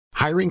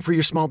Hiring for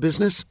your small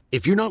business?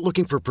 If you're not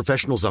looking for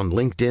professionals on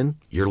LinkedIn,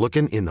 you're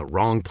looking in the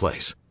wrong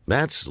place.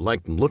 That's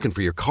like looking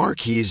for your car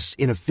keys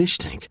in a fish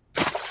tank.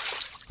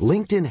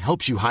 LinkedIn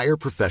helps you hire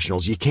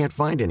professionals you can't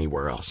find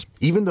anywhere else,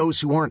 even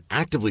those who aren't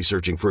actively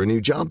searching for a new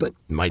job but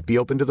might be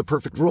open to the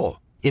perfect role.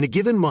 In a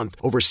given month,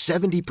 over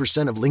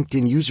 70% of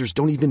LinkedIn users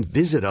don't even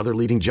visit other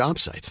leading job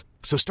sites.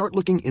 So start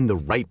looking in the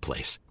right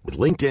place. With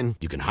LinkedIn,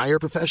 you can hire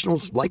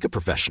professionals like a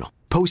professional.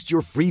 Post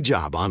your free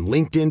job on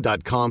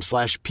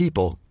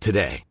linkedin.com/people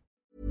today.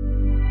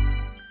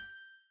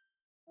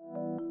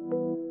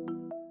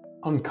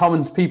 On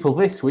Commons People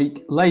this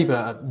week, Labour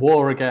at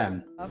war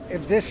again.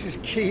 If this is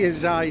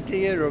Keir's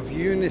idea of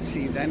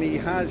unity, then he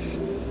has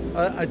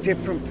a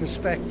different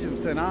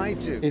perspective than I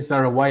do. Is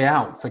there a way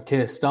out for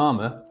Keir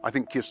Starmer? I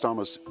think Keir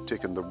Starmer's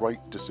taken the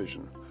right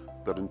decision,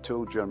 that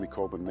until Jeremy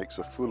Corbyn makes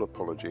a full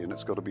apology, and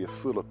it's got to be a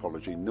full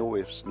apology, no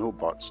ifs, no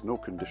buts, no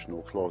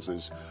conditional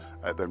clauses,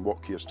 then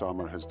what Keir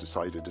Starmer has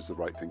decided is the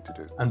right thing to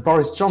do. And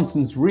Boris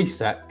Johnson's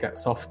reset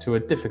gets off to a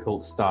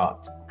difficult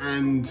start.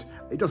 And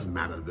it doesn't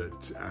matter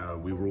that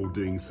we were all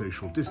doing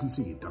social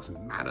distancing. It doesn't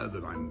matter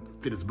that I'm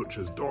fit as a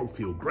butcher's dog,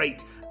 feel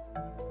great.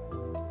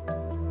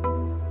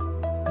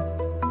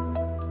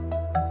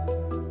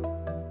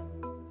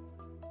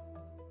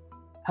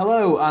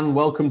 Hello and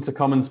welcome to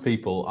Commons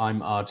People. I'm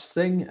Arj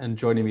Singh and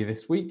joining me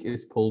this week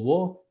is Paul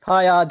Waugh.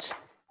 Hi Arj.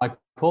 Hi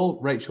Paul.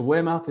 Rachel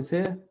Wearmouth is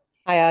here.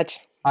 Hi Arj.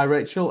 Hi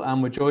Rachel,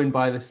 and we're joined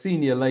by the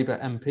senior Labour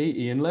MP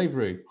Ian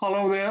Lavery.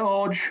 Hello there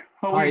Arj.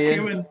 How are you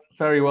doing?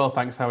 Very well,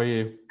 thanks. How are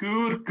you?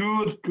 Good.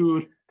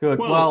 Good.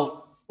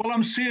 Well,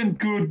 I'm saying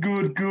good.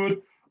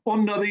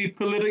 Under the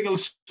political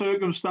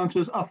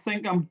circumstances, I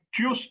think I'm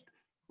just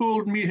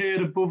holding my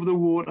head above the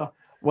water.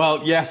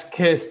 Well, yes,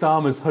 Keir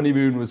Starmer's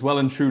honeymoon was well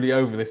and truly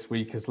over this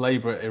week as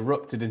Labour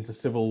erupted into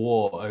civil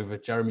war over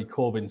Jeremy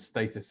Corbyn's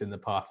status in the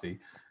party.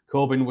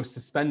 Corbyn was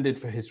suspended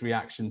for his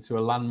reaction to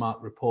a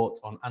landmark report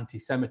on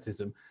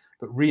anti-Semitism,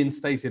 but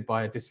reinstated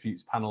by a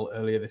disputes panel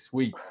earlier this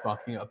week,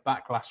 sparking a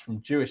backlash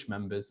from Jewish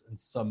members and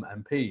some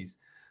MPs.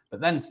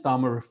 But then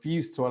Starmer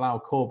refused to allow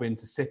Corbyn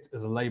to sit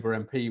as a Labour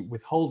MP,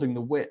 withholding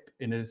the whip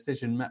in a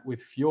decision met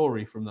with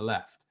fury from the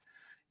left.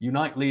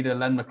 Unite leader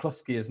Len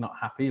McCluskey is not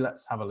happy.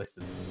 Let's have a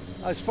listen.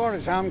 As far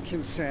as I'm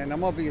concerned,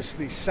 I'm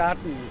obviously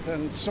saddened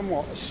and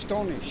somewhat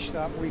astonished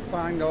that we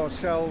find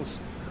ourselves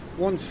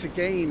once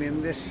again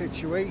in this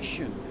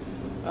situation.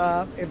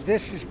 If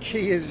this is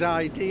Keir's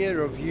idea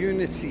of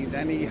unity,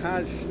 then he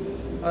has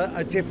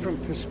a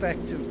different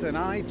perspective than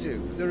I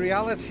do. The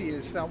reality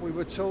is that we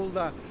were told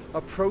that a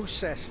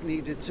process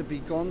needed to be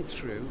gone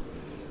through.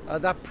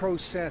 That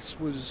process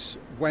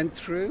went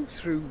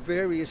through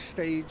various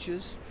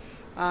stages.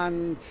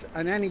 And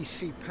an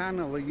NEC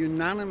panel, a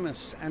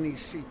unanimous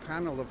NEC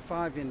panel of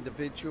 5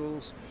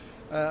 individuals,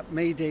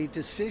 made a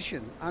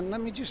decision. And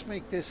let me just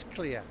make this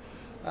clear.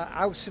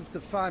 Out of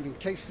the 5, in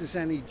case there's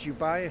any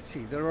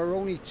dubiety, there are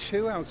only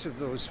 2 out of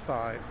those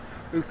 5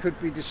 who could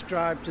be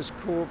described as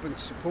Corbyn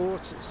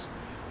supporters.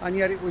 And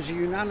yet it was a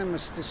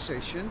unanimous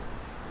decision.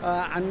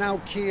 And now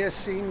Keir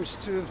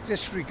seems to have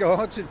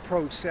disregarded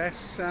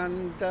process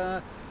and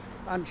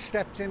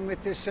stepped in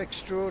with this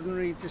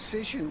extraordinary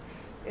decision.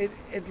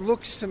 It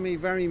looks to me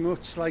very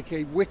much like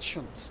a witch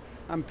hunt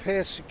and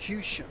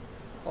persecution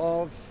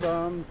of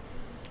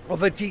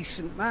a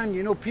decent man.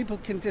 You know, people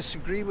can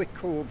disagree with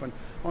Corbyn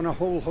on a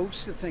whole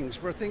host of things,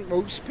 but I think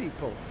most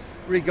people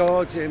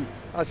regard him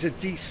as a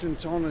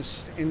decent,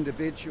 honest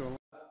individual.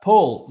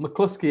 Paul,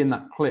 McCluskey in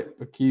that clip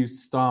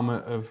accused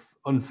Starmer of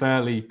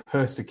unfairly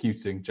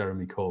persecuting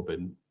Jeremy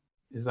Corbyn.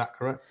 Is that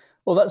correct?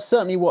 Well, that's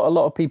certainly what a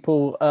lot of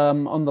people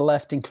on the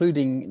left,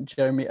 including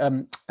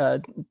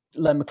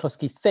Len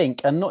McCluskey,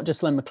 think. And not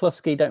just Len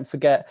McCluskey, don't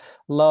forget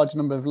a large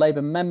number of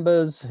Labour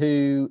members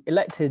who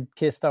elected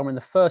Keir Starmer in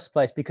the first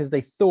place because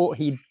they thought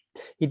he'd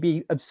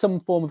be of some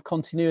form of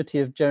continuity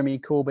of Jeremy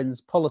Corbyn's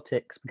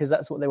politics, because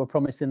that's what they were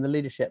promised in the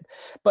leadership.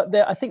 But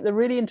I think the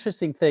really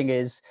interesting thing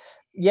is,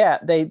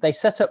 they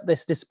set up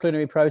this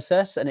disciplinary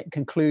process and it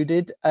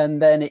concluded,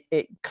 and then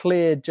it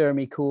cleared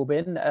Jeremy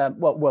Corbyn,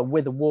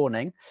 with a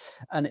warning.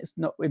 And it's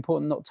not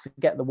important not to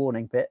forget the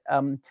warning bit,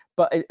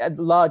 but it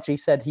largely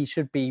said he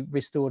should be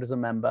restored as a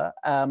member,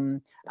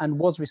 and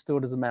was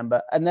restored as a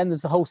member. And then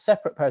there's a whole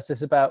separate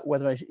process about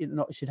whether or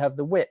not he should have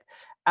the whip.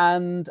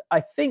 And I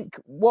think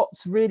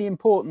what's really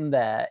important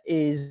there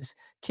is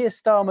Keir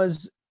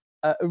Starmer's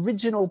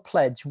original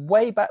pledge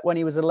way back when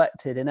he was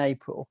elected in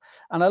April.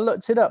 And I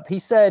looked it up. He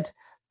said,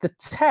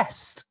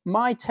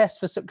 my test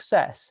for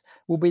success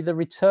will be the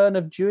return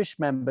of Jewish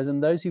members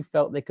and those who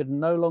felt they could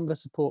no longer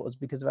support us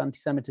because of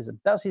anti-Semitism.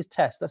 That's his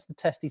test. That's the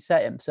test he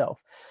set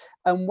himself.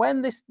 And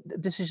when this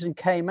decision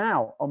came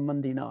out on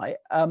Monday night,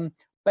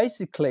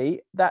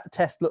 basically that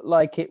test looked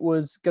like it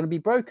was going to be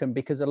broken,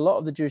 because a lot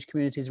of the Jewish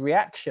community's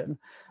reaction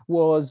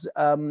was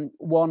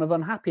one of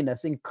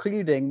unhappiness,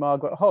 including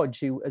Margaret Hodge,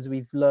 who, as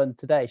we've learned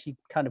today, she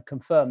kind of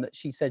confirmed that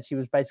she said she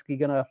was basically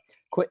going to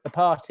quit the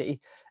party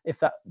if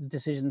that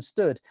decision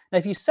stood. Now,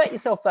 if you set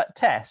yourself that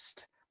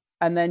test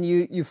and then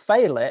you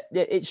fail it,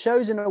 it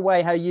shows in a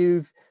way how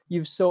you've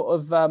sort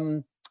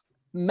of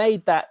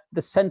made that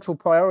the central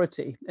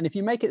priority, and if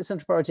you make it the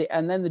central priority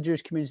and then the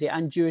Jewish community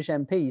and Jewish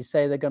MPs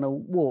say they're going to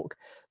walk,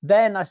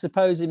 then I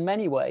suppose in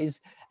many ways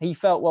he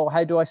felt, well,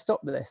 how do I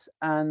stop this?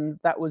 And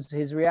that was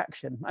his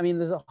reaction. I mean,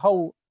 there's a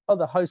whole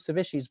other host of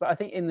issues, but I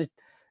think in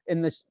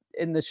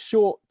the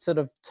short sort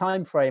of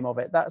time frame of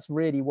it, that's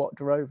really what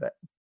drove it.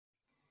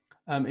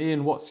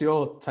 Ian, what's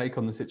your take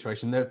on the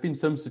situation? There have been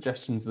some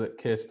suggestions that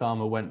Keir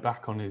Starmer went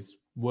back on his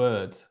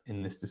word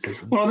in this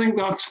decision. Well, I think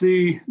that's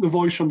the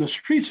voice on the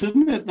streets,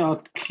 isn't it?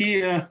 That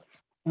Keir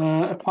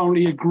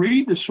apparently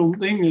agreed to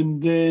something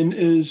and then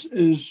is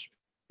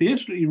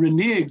basically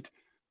reneged.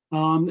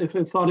 And if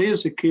that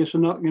is the case,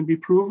 and that can be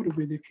proven to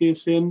be the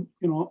case, then,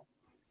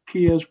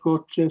 Keir's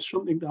got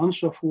something to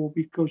answer for,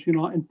 because,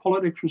 in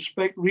politics,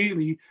 respect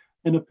really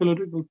in a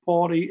political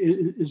party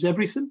is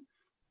everything.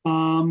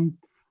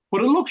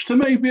 But it looks to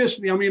me,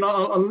 basically, I mean,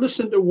 I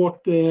listened to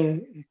what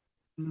Liam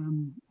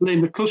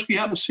McCluskey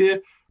had to say,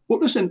 but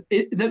listen,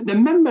 the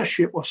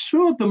membership was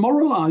so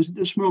demoralised at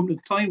this moment in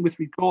time with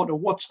regard to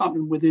what's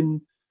happening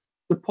within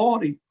the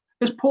party.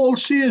 As Paul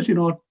says,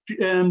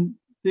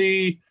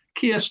 the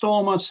Keir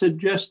Starmer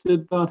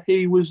suggested that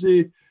he was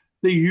the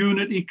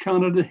unity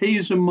candidate.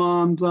 He's a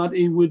man that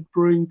he would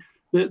bring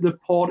the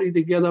party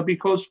together,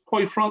 because,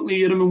 quite frankly,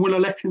 you don't win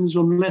elections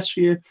unless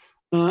you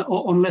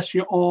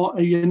are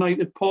a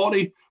united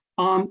party.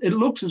 And it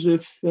looks as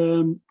if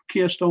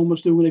Keir Starmer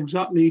was doing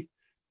exactly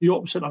the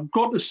opposite. I've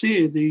got to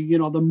say,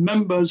 the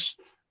members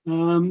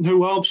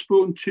who I've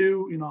spoken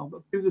to,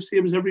 do the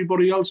same as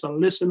everybody else. I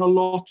listen a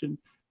lot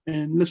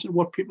and listen to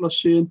what people are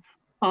saying.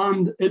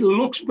 And it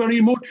looks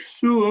very much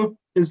so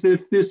as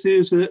if this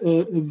is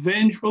a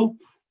vengeful,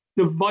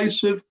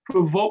 divisive,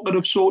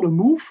 provocative sort of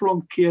move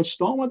from Keir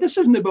Starmer. This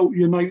isn't about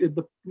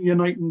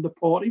uniting the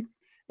party.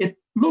 It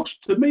looks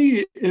to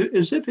me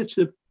as if it's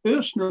a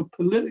personal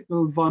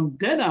political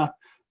vendetta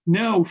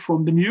now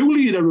from the new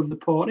leader of the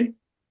party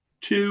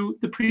to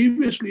the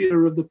previous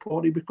leader of the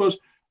party. Because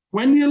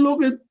when you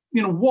look at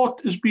what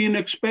is being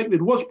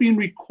expected, what's being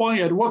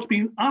required, what's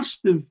being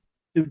asked of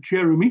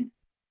Jeremy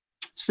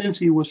since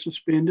he was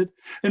suspended,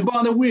 and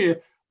by the way,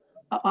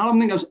 I don't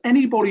think there's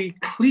anybody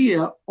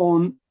clear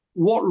on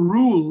what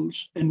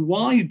rules and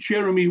why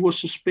Jeremy was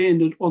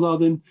suspended, other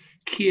than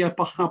Keir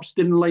perhaps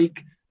didn't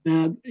like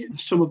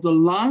some of the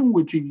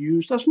language he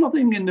used. There's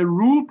nothing in the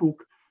rule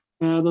book.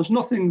 There's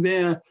nothing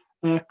there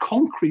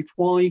concrete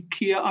why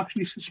Keir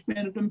actually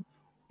suspended him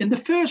in the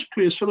first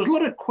place. So there's a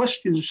lot of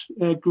questions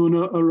going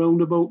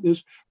around about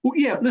this. But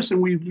yeah, listen,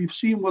 we've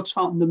seen what's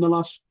happened in the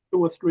last 2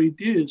 or 3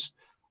 days,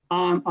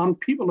 and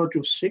people are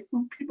just sick.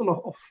 People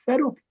are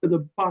fed up to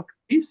the back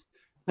teeth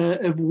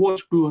of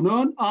what's going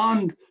on.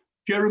 And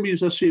Jeremy,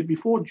 as I said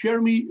before,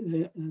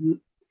 he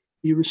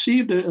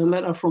received a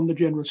letter from the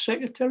General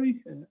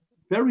Secretary.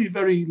 Very,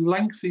 very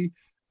lengthy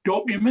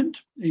document.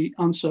 He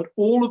answered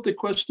all of the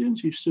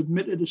questions. He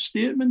submitted a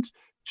statement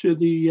to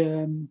the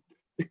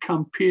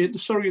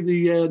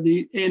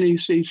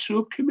NEC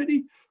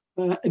subcommittee,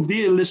 and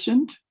they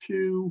listened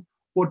to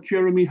what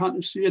Jeremy had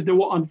to say. They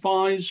were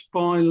advised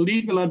by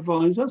legal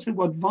advisors. They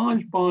were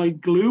advised by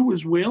Glue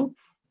as well,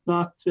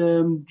 that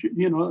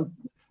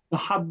they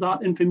had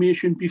that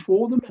information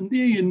before them, and they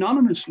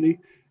unanimously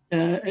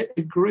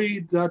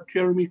agreed that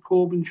Jeremy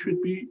Corbyn should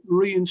be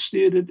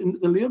reinstated into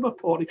the Labour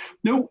Party.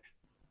 Now,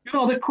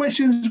 the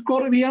question's got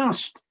to be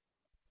asked: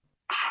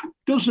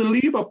 does the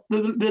leader of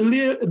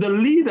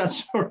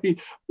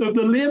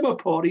the Labour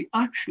Party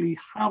actually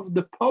have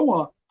the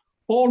power,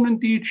 or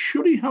indeed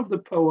should he have the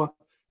power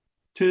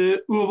to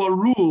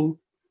overrule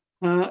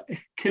a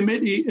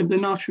committee of the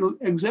National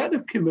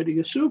Executive Committee,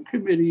 a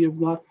subcommittee of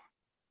that,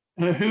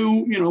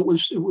 who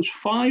it was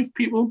 5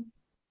 people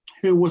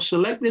who were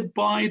selected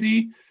by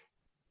the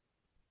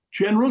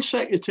General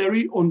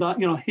Secretary under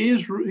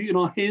his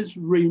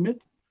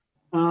remit.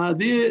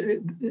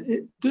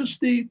 Does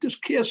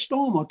Keir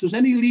Starmer, does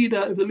any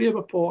leader of the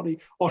Labour Party,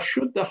 or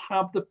should they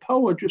have the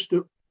power just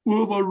to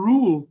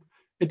overrule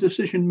a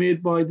decision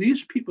made by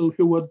these people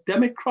who were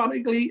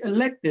democratically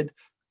elected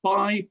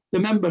by the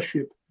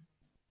membership?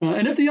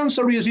 And if the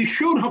answer is he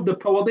should have the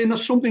power, then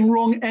there's something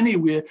wrong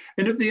anyway.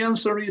 And if the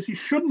answer is he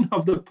shouldn't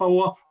have the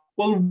power,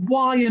 well,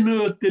 why on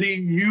earth did he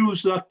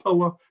use that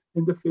power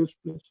in the first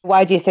place?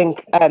 Why do you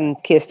think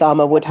Keir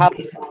Starmer would have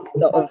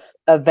sort of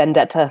a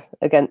vendetta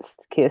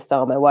against Keir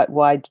Starmer?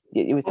 Why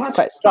it was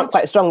quite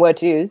a strong word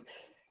to use.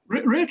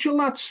 Rachel,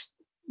 that's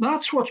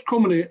what's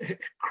coming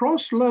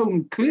across loud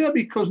and clear,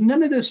 because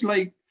none of this,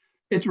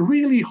 it's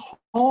really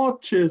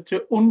hard to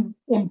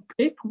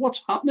unpick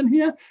what's happening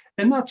here,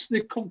 and that's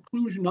the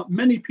conclusion that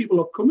many people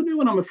are coming to.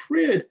 And I'm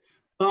afraid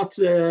that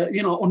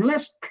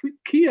unless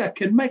Keir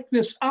can make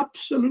this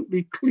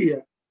absolutely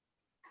clear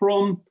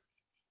from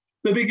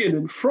the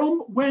beginning,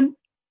 from when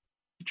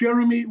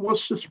Jeremy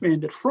was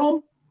suspended,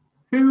 from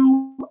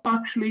who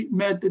actually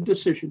made the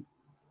decision,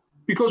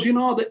 because the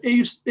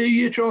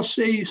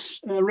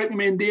EHRC's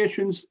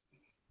recommendations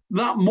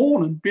that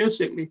morning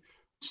basically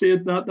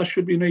said that there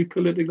should be no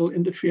political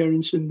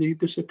interference in the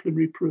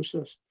disciplinary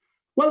process.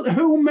 Well,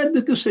 who made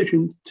the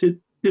decision to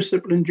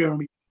discipline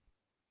Jeremy?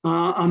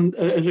 and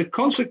as a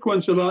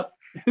consequence of that,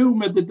 who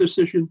made the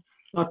decision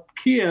that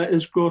Keir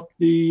has got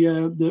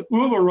the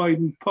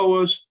overriding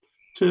powers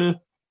to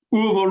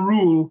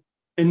overrule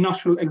a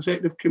National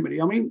Executive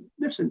Committee? I mean,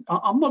 listen,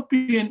 I'm not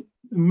being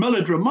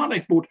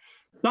melodramatic, but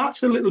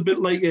that's a little bit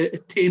like a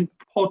tin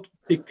pot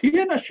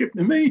dictatorship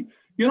to me.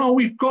 You know,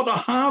 we've got to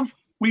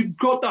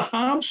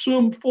have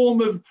some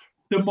form of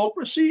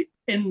democracy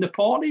in the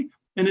party,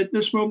 and at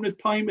this moment in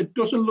time, it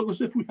doesn't look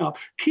as if we have.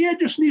 Keir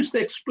just needs to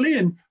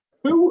explain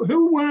who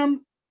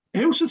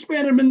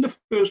suspended him in the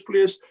first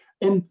place,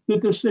 and the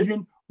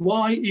decision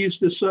why he's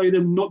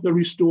decided not to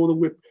restore the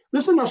whip.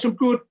 Listen, there's some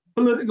good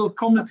political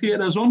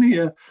commentators on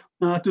here.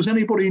 Does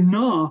anybody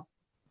know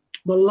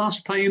the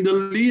last time the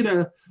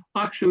leader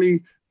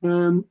actually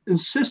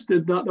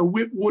insisted that the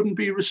whip wouldn't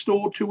be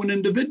restored to an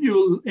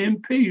individual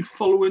MP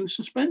following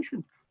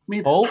suspension? I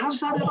mean,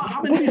 has that ever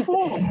happened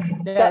before?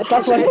 Yeah,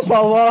 that's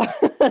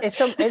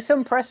what it's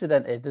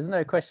unprecedented. There's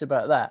no question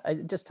about that.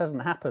 It just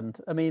hasn't happened.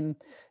 I mean,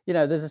 you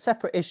know, there's a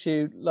separate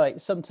issue. Like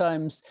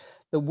sometimes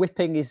the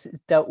whipping is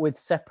dealt with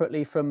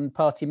separately from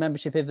party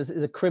membership. If there's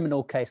a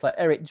criminal case, like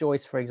Eric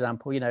Joyce, for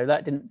example, you know,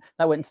 that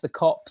went to the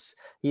cops.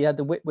 He had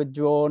the whip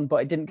withdrawn, but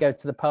it didn't go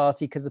to the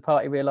party because the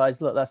party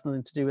realised, look, that's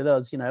nothing to do with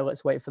us. You know,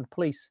 let's wait for the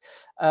police.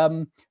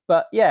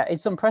 But yeah,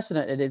 it's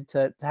unprecedented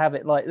to have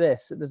it like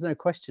this. There's no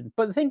question.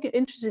 But the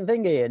interesting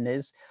thing, Ian,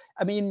 is,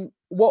 I mean,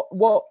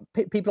 what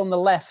people on the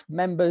left,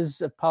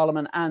 members of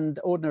parliament and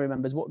ordinary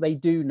members, what they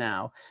do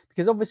now,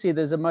 because obviously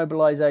there's a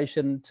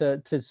mobilisation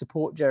to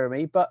support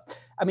Jeremy. But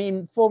I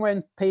mean,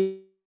 former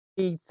MP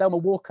Thelma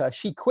Walker,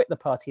 she quit the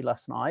party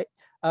last night.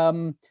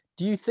 What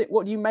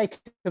do you make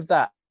of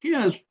that? He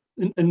has,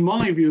 in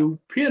my view,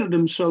 painted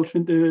himself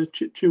into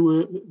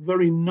a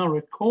very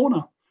narrow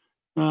corner.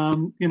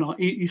 You know,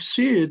 he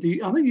said,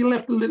 I think he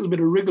left a little bit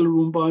of wriggle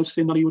room by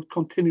saying that he would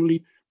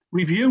continually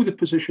review the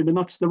position, and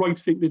that's the right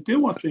thing to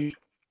do, I think.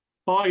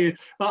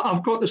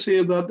 I've got to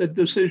say that the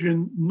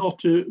decision not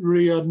to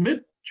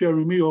readmit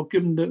Jeremy or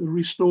give him to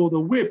restore the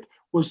whip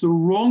was the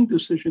wrong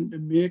decision to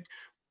make.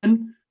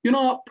 And, you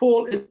know,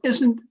 Paul, it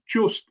isn't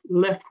just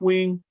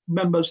left-wing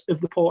members of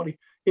the party.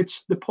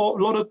 It's a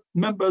lot of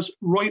members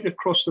right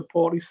across the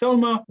party.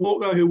 Thelma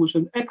Walker, who was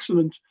an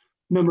excellent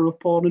member of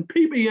parliament,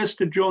 PPS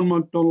to John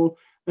McDonnell,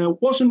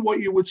 wasn't what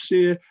you would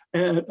say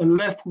a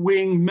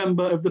left-wing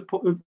member of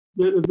the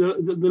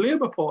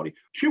Labour Party.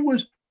 She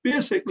was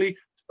basically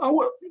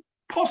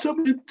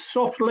possibly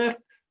soft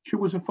left. She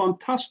was a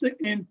fantastic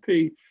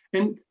MP.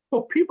 And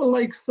for people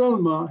like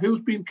Thelma,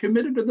 who's been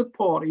committed to the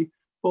party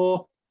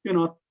for, you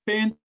know,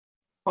 10,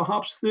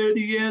 perhaps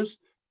 30 years,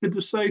 to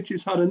decide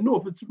she's had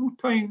enough, it's about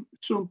time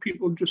some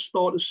people just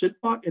start to sit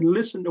back and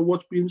listen to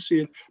what's being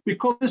said.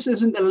 Because this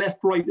isn't a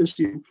left-right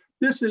issue.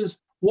 This is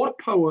what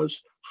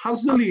powers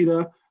has the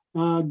leader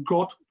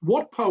got?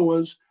 What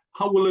powers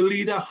will the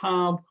leader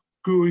have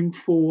going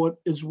forward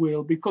as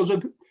well? Because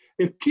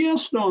if Keir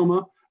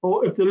Starmer,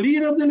 or if the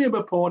leader of the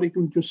Labour Party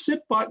can just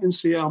sit back and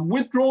say, I'm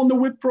withdrawing the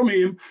whip from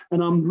him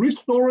and I'm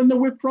restoring the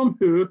whip from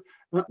her,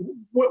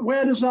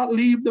 where does that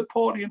leave the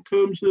party in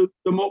terms of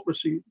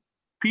democracy?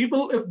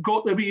 People have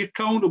got to be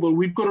accountable.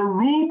 We've got a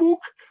rule book,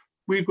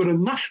 we've got a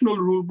national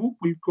rule book,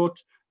 we've got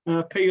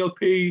a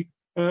PLP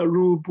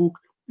rule book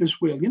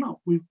as well. You know,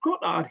 we've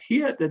got to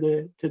adhere to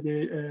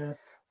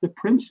the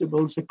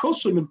principles, the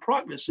custom and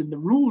practice and the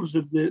rules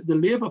of the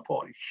Labour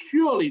Party.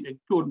 Surely to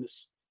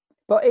goodness.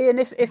 But Ian,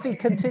 if he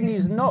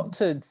continues not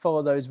to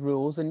follow those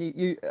rules, and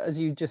you as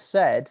you just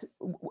said,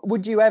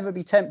 would you ever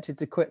be tempted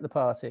to quit the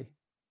party?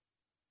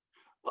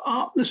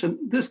 Listen,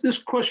 this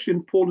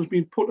question, Paul, has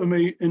been put to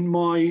me in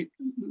my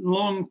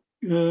long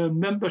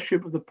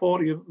membership of the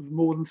party of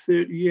more than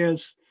 30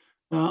 years.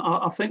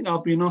 I think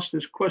I've been asked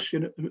this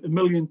question a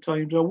million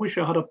times. I wish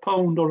I had a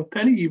pound or a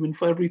penny even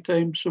for every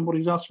time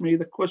somebody's asked me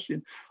the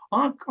question.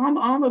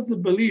 I'm of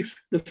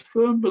the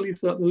firm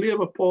belief that the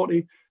Labour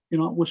Party, you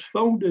know, was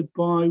founded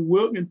by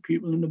working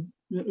people in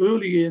the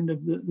early end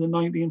of the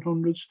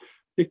 1900s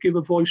to give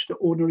a voice to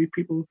ordinary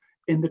people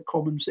in the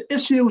Commons. The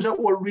issues that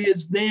were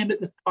raised then at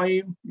the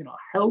time, you know,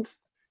 health,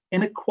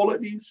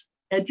 inequalities,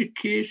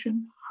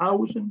 education,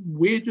 housing,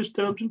 wages,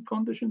 terms and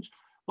conditions,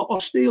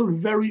 are still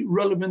very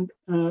relevant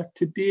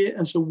today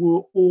as they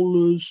were all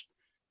those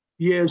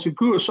years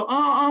ago. So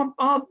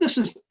this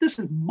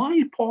is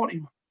my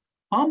party.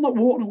 I'm not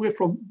walking away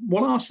from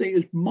what I say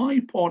is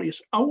my party.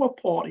 It's our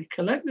party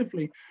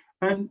collectively.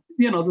 And,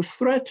 you know, the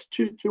threat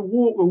to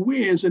walk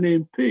away as an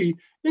MP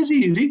is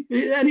easy.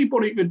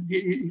 Anybody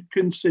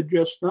can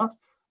suggest that.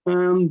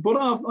 But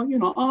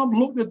I've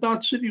looked at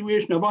that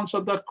situation. I've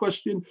answered that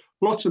question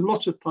lots and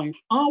lots of times.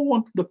 I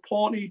want the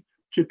party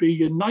to be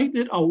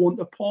united. I want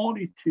the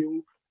party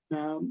to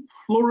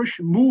flourish,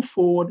 move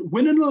forward,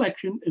 win an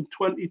election in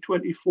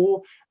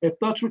 2024. If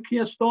that's with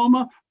Keir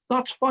Starmer,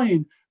 that's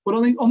fine. But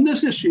I think on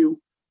this issue,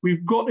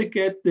 we've got to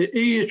get the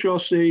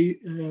AHRC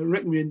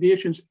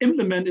recommendations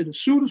implemented as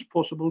soon as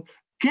possible.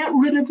 Get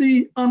rid of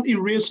the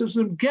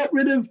anti-racism, get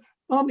rid of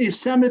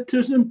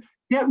anti-Semitism,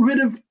 get rid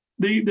of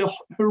the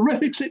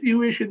horrific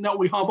situation that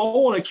we have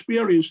all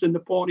experienced in the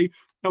party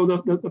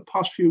over the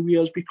past few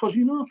years, because,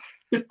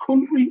 the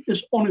country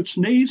is on its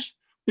knees.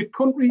 The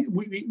country,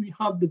 we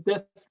have the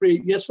death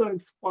rate. Yesterday,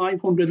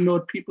 500 and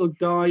odd people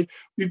died.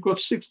 We've got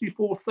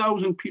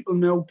 64,000 people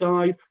now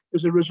died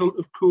as a result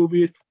of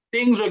COVID.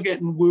 Things are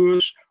getting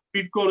worse.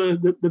 We've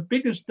got the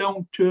biggest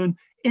downturn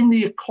in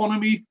the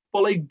economy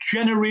for like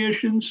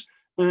generations.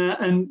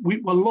 And we're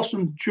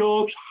losing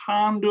jobs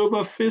hand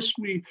over fist.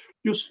 We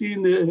just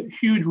seen the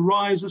huge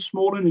rise this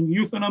morning in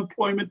youth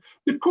unemployment.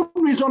 The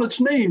country's on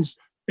its knees.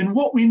 And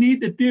what we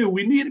need to do,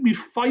 we need to be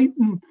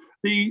fighting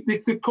the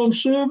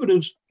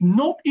Conservatives,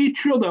 not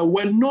each other.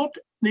 We're not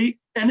the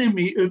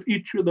enemy of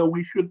each other.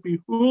 We should be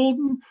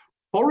holding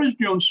Boris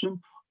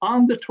Johnson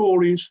and the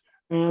Tories,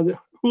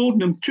 holding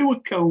them to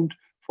account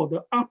for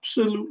the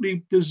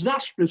absolutely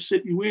disastrous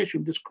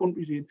situation this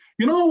country's in.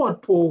 You know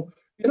what, Paul?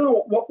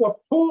 What we're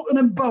talking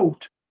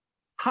about,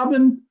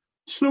 having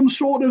some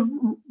sort of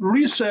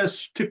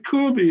recess to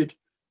COVID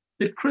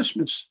at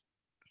Christmas.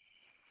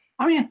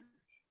 I mean,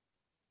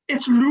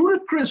 it's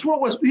ludicrous.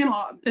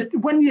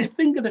 When you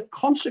think of the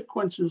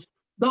consequences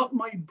that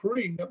might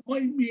bring, it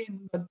might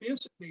mean that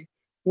basically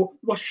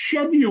we're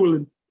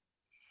scheduling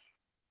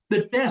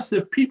the death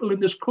of people in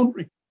this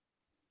country.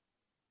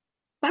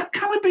 That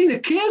can't be the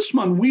case,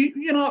 man.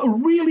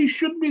 It really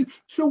should be.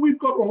 So we've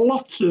got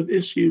lots of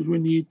issues we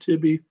need to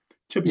be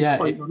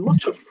fighting on.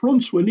 Lots of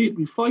fronts we need to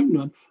be fighting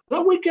on.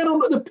 Let we get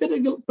onto the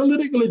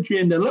political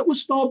agenda. Let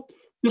us start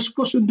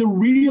discussing the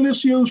real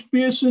issues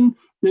facing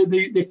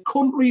the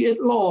country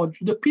at large,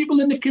 the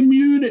people in the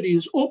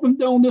communities up and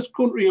down this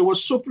country who are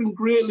suffering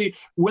greatly,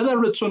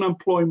 whether it's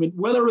unemployment,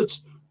 whether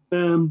it's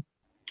the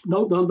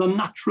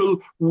natural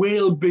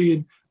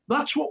well-being.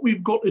 That's what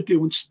we've got to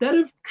do, instead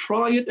of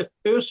trying to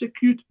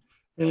persecute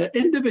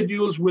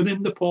individuals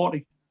within the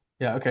party.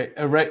 Yeah, okay.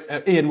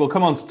 Ian, we'll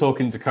come on to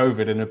talking to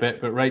COVID in a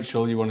bit, but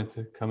Rachel, you wanted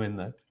to come in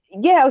there.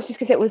 Yeah, I was just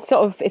going to say, it was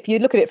sort of, if you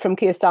look at it from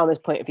Keir Starmer's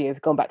point of view,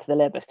 going back to the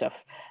Labour stuff,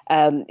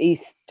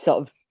 he's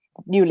sort of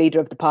new leader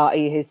of the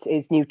party,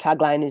 his new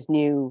tagline is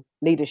new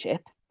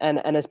leadership. And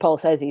as Paul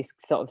says, he's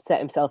sort of set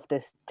himself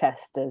this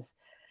test as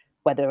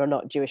whether or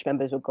not Jewish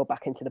members would go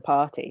back into the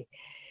party.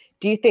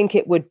 Do you think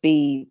it would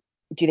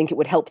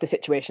help the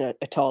situation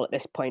at all at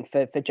this point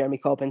for Jeremy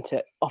Corbyn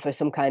to offer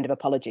some kind of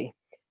apology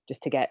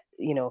just to get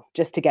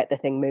the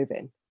thing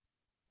moving?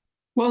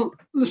 Well,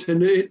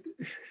 listen,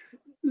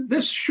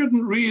 this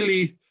shouldn't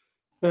really.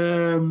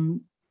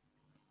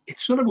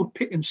 It's not about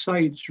picking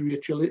sides,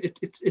 Rachel.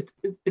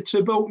 It's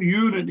about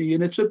unity,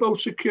 and it's about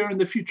securing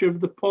the future of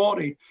the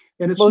party.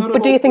 And it's not.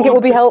 But do you think it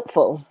will be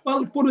helpful?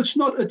 Well, but it's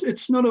not.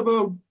 It's not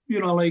about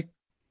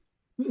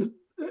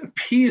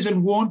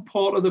appeasing one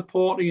part of the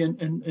party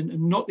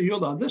and not the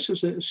other. This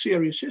is a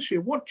serious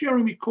issue. What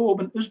Jeremy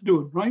Corbyn is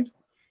doing, right?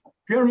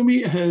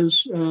 Jeremy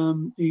has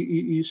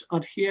he's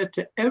adhered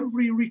to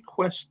every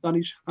request that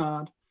he's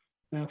had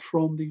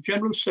from the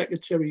General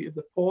Secretary of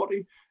the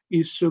party.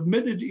 He's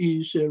submitted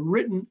his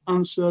written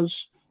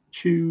answers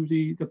to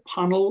the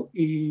panel.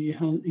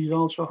 He's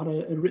also had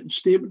a written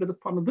statement to the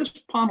panel. This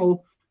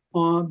panel,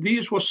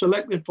 these were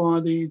selected by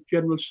the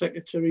General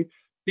Secretary.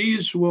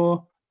 These were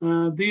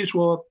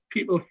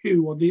people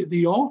who,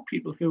 they are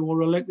people who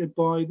were elected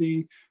by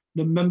the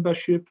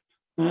membership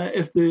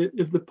of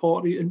the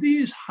party, and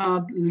these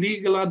had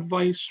legal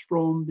advice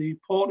from the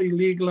party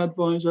legal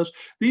advisors.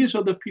 These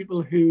are the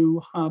people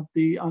who had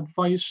the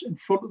advice in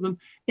front of them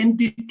and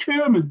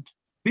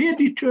they're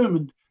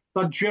determined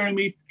that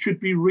Jeremy should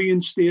be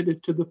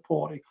reinstated to the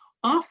party.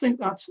 I think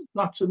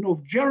that's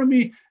enough.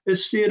 Jeremy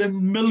has said a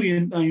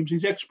million times,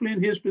 he's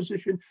explained his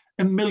position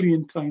a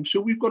million times. So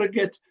we've got to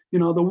get,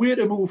 the way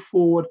to move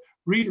forward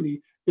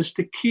really is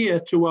to care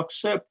to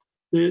accept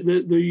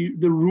the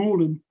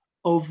ruling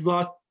of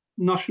that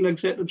National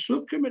Executive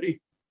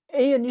Subcommittee.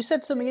 Ian, you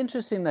said something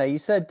interesting there. You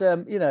said,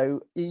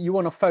 you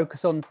want to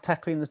focus on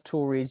tackling the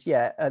Tories,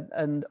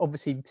 and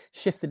obviously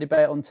shift the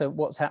debate onto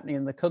what's happening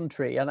in the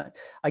country. And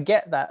I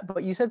get that.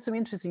 But you said something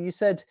interesting. You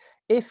said,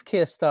 if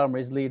Keir Starmer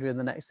is leader in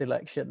the next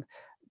election,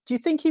 do you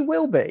think he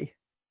will be?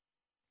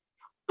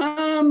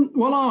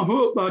 Well, I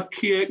hope that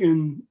Keir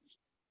can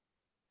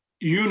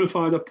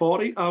unify the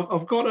party.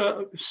 I've got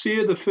to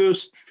say the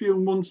first few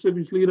months of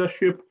his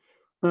leadership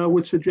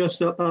would suggest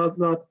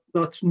that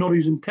that's not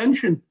his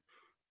intention.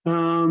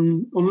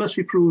 Unless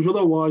he proves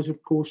otherwise,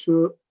 of course.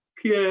 So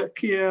Keir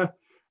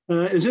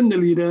is in the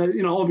leader.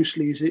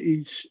 Obviously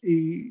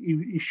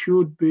he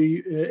should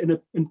be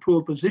in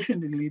pole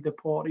position to lead the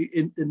party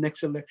in the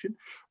next election.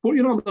 But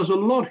there's a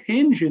lot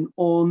hinging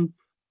on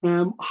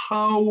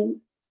how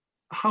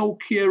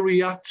Keir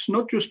reacts,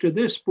 not just to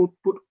this, but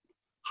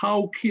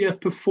how Keir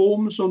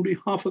performs on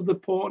behalf of the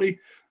party.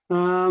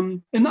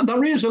 And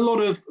there is a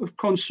lot of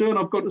concern,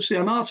 I've got to say,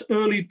 and that's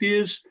early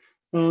days.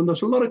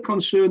 There's a lot of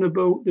concern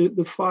about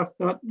the fact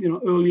that,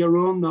 earlier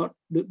on that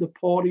the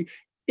party,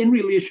 in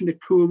relation to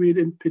COVID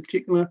in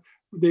particular,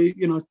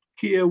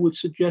 Keir would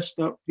suggest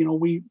that,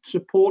 we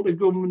support the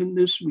government in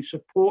this, we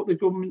support the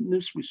government in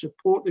this, we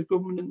support the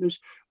government in this,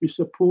 we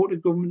support the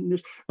government in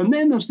this. And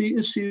then there's the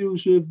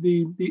issues of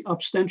the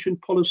abstention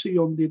policy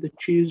on the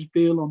Cheese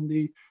Bill, on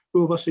the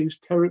overseas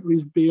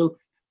territories bill.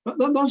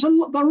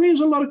 There is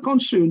a lot of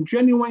concern,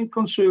 genuine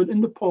concern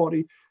in the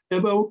party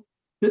about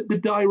the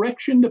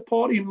direction the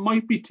party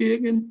might be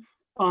taking.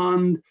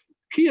 And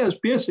Keir's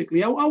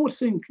basically, I would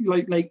think,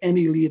 like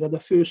any leader, the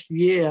first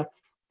year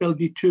will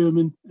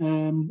determine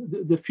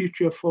the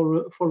future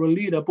for a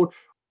leader. But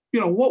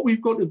what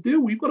we've got to do,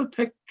 we've got to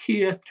take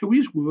Keir to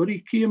his word.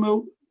 He came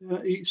out,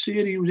 he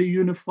said he was a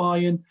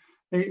unifying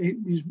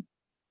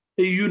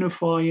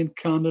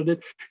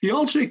candidate. He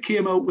also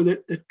came out with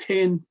a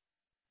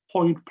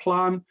 10-point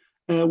plan,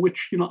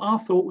 which I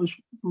thought was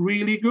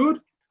really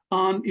good.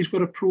 And he's got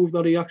to prove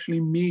that he actually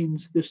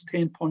means this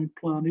 10-point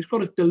plan. He's got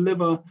to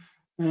deliver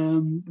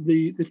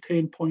the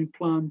 10-point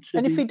plan.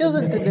 And if he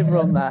doesn't deliver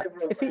on that,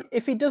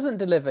 if he doesn't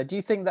deliver, do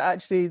you think that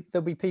actually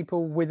there'll be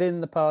people within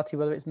the party,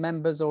 whether it's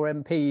members or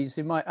MPs,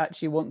 who might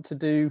actually want to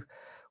do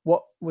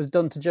what was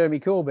done to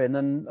Jeremy Corbyn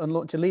and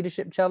launch a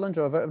leadership challenge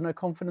or a vote of no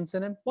confidence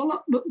in him?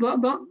 Well,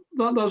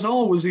 that there's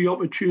always the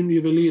opportunity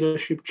of a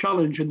leadership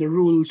challenge, and the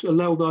rules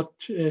allow that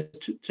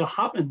to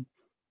happen.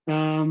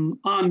 And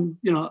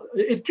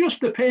it just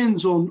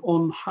depends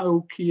on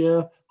how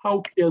Keir's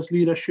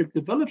leadership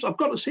develops. I've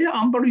got to say,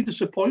 I'm very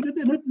disappointed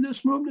in it at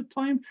this moment of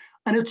time,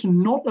 and it's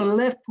not a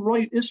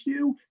left-right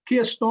issue.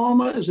 Keir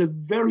Starmer is a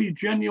very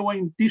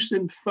genuine,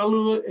 decent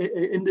fellow,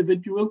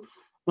 individual,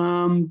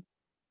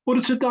 but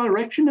it's a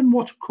direction and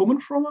what's coming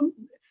from him.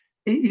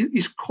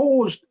 He's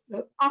caused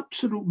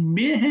absolute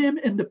mayhem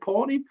in the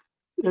party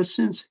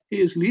since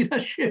his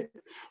leadership.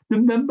 The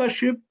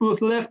membership,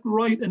 both left,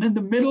 right, and in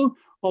the middle,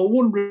 are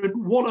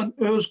wondering what on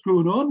earth's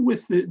going on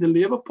with the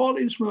Labour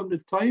Party at this moment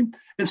of time.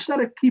 Instead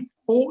of keep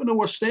talking to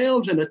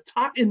ourselves and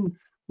attacking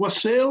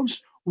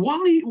ourselves,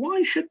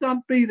 why should that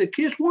be the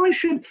case? Why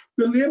should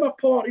the Labour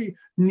Party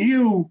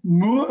new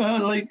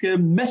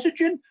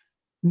messaging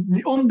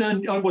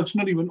it's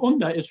not even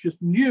under, it's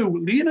just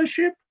new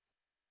leadership?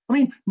 I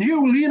mean,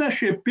 new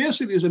leadership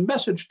basically is a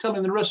message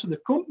telling the rest of the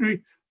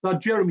country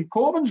that Jeremy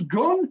Corbyn's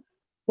gone.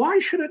 Why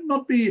should it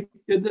not be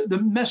the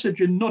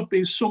message and not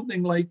be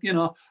something like,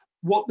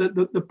 what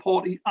the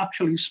party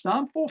actually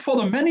stand for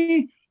the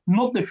many,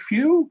 not the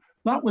few?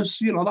 That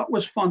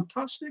was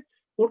fantastic.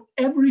 But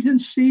everything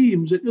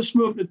seems at this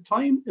moment in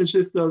time as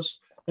if there's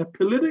a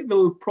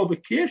political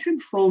provocation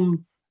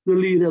from the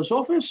leader's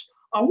office.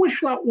 I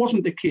wish that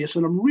wasn't the case,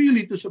 and I'm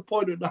really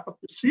disappointed I have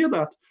to say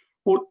that.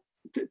 But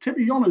to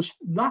be honest,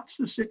 that's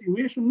the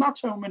situation.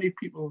 That's how many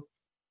people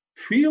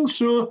feel.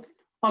 So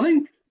I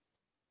think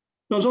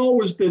there's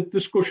always the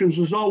discussions,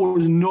 there's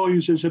always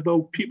noises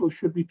about people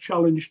should be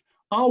challenged.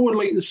 I would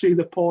like to see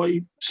the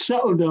party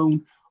settle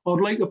down.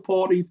 I'd like the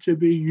party to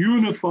be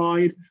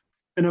unified,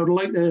 and I'd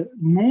like to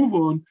move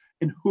on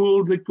and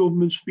hold the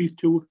government's feet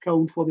to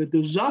account for the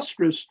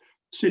disastrous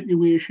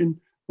situation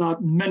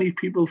that many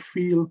people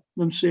feel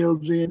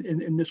themselves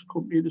in this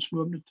country at this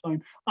moment in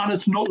time. And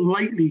it's not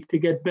likely to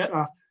get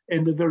better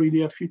in the very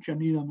near future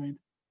neither, mate.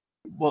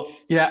 Well,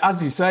 yeah,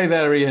 as you say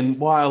there, Ian,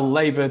 while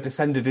Labour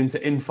descended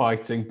into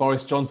infighting,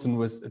 Boris Johnson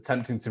was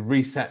attempting to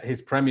reset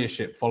his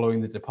premiership following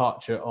the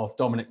departure of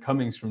Dominic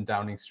Cummings from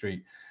Downing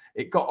Street.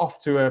 It got off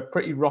to a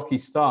pretty rocky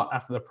start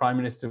after the Prime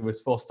Minister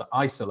was forced to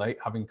isolate,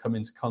 having come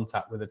into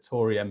contact with a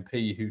Tory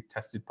MP who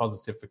tested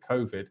positive for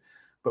COVID.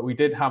 But we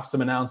did have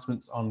some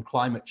announcements on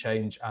climate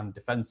change and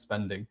defence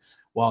spending,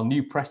 while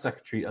new Press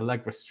Secretary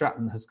Allegra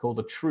Stratton has called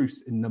a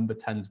truce in Number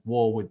 10's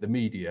war with the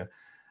media.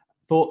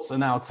 Thoughts are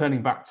now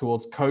turning back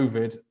towards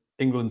COVID,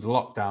 England's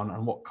lockdown,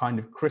 and what kind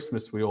of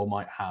Christmas we all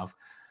might have.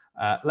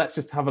 Let's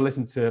just have a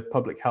listen to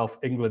Public Health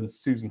England's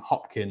Susan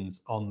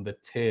Hopkins on the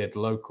tiered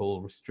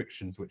local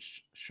restrictions,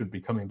 which should be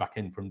coming back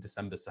in from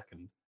December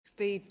 2nd.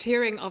 The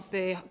tiering of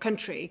the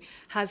country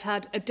has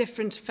had a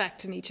different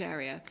effect in each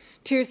area.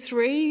 Tier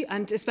 3,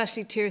 and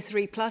especially Tier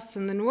 3 plus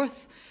in the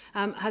north,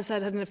 has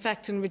had an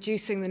effect in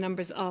reducing the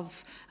numbers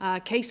of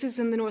cases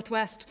in the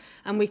northwest,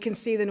 and we can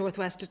see the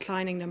northwest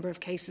declining number of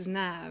cases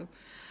now.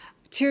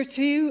 Tier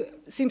 2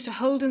 seems to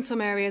hold in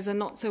some areas and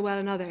not so well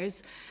in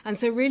others, and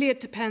so really it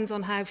depends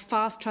on how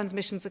fast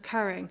transmission's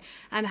occurring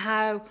and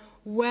how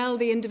well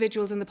the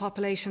individuals in the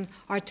population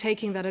are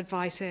taking that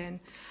advice in.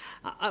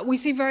 We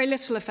see very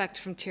little effect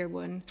from Tier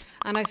 1,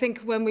 and I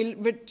think when we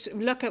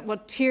look at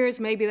what tiers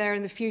may be there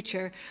in the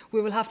future,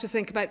 we will have to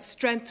think about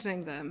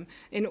strengthening them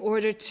in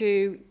order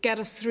to get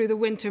us through the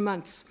winter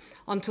months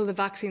until the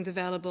vaccine's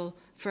available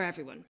for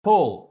everyone.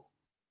 Paul,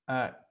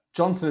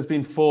 Johnson has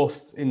been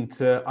forced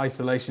into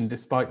isolation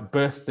despite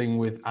bursting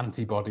with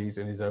antibodies,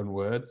 in his own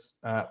words,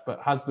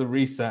 but has the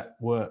reset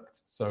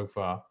worked so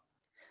far?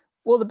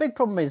 Well, the big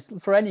problem is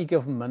for any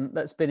government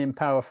that's been in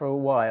power for a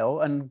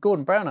while, and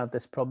Gordon Brown had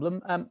this problem,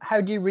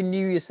 how do you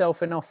renew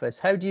yourself in office?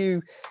 How do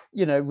you,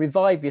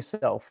 revive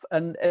yourself?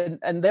 And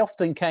they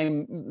often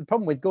the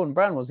problem with Gordon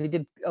Brown was he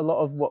did a lot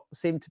of what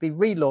seemed to be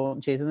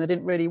relaunches and they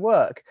didn't really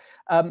work.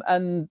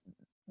 And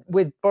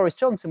with Boris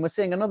Johnson, we're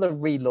seeing another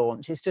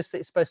relaunch. It's just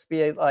it's supposed to be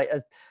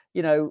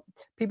you know,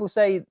 people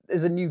say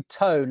there's a new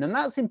tone, and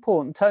that's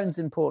important. Tone's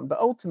important, but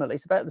ultimately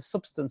it's about the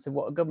substance of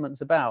what a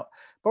government's about.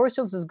 Boris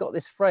Johnson's got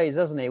this phrase,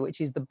 hasn't he,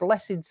 which is the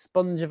blessed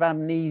sponge of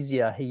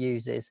amnesia he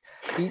uses.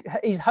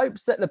 He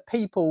hopes that the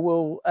people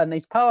will, and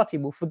his party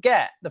will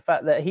forget the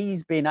fact that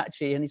he's been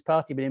actually, and his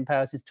party been in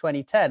power since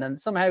 2010, and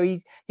somehow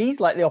he's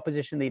like the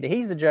opposition leader.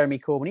 He's the Jeremy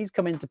Corbyn. He's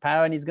come into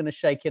power and he's going to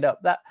shake it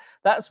up.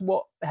 That's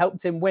what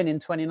helped him win in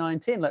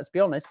 2019. Let's be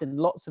honest, in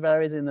lots of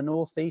areas in the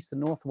northeast, the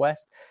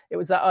northwest, it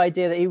was that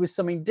idea that he was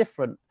something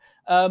different,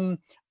 and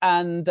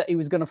that he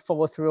was going to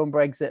follow through on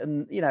Brexit,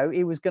 and you know,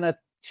 he was going to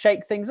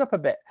shake things up a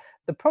bit.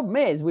 The problem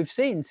is, we've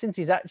seen since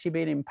he's actually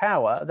been in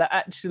power that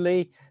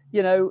actually,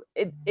 you know,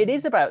 it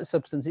is about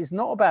substance. It's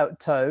not about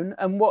tone.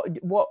 And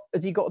what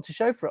has he got to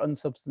show for it on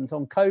substance?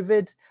 On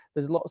COVID,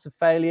 there's lots of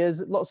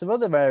failures. Lots of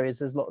other areas,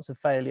 there's lots of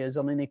failures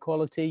on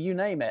inequality, you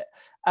name it.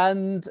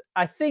 And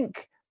I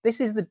think this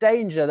is the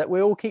danger that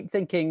we all keep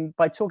thinking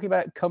by talking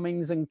about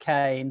Cummings and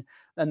Kane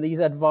and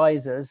these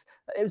advisors.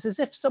 It was as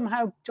if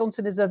somehow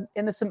Johnson is an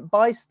innocent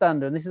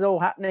bystander and this is all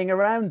happening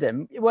around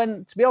him.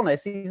 When, to be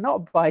honest, he's not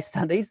a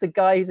bystander. He's the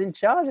guy who's in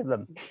charge of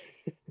them.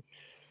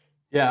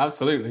 Yeah,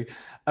 absolutely.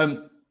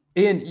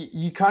 Ian,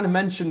 you kind of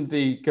mentioned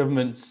the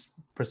government's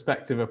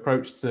prospective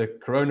approach to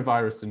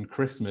coronavirus and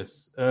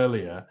Christmas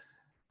earlier.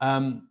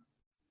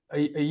 Are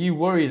you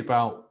worried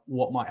about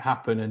what might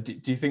happen? And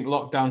do you think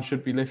lockdown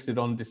should be lifted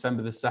on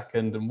December the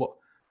 2nd? And what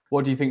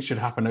do you think should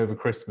happen over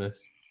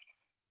Christmas?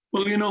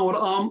 Well, you know what,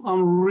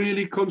 I'm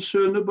really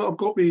concerned about.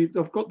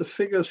 I've got the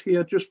figures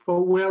here just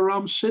for where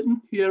I'm sitting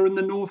here in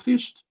the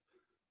northeast.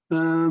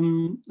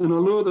 And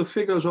although the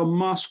figures are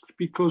masked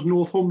because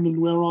Northumberland,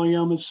 where I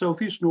am, is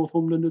southeast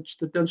Northumberland, it's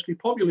the densely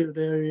populated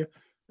area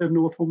of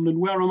Northumberland.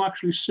 Where I'm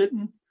actually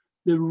sitting,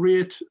 the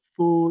rate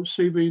for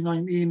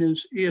CV19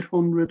 is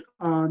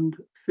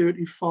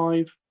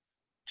 835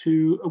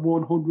 to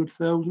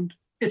 100,000.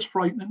 It's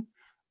frightening.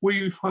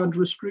 We've had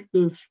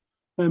restrictive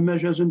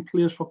measures in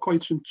place for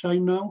quite some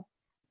time now.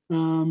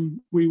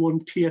 We were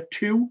on tier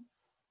 2.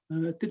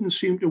 It didn't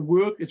seem to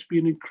work. It's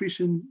been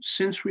increasing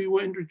since we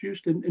were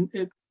introduced and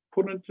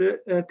put into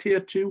tier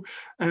 2.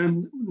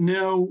 And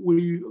now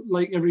we,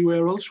 like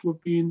everywhere else,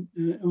 we've been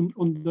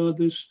under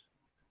this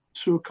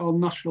so-called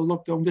national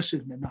lockdown. This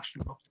isn't a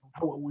national lockdown.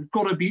 However, we've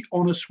got to be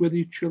honest with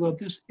each other.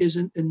 This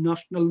isn't a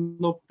national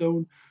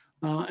lockdown.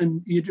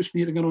 And you just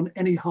need to get on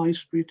any high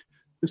street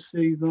to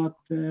see that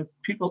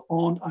people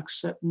aren't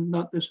accepting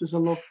that this is a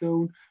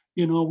lockdown.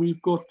 You know,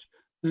 we've got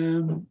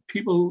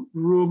people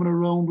roaming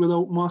around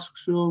without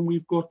masks on.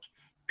 We've got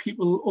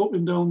people up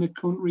and down the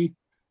country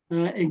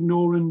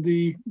ignoring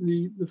the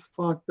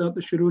fact that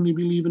they should only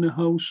be leaving the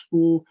house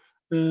for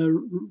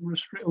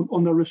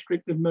under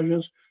restrictive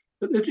measures.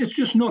 It's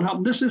just not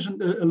happening. This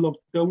isn't a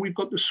lockdown. We've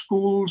got the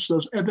schools.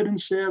 There's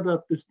evidence there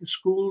that the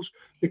schools,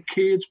 the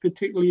kids,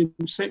 particularly in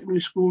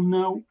secondary school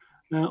now,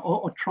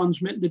 are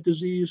transmitting the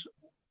disease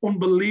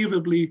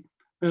unbelievably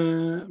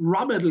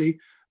rapidly.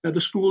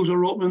 The schools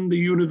are open. The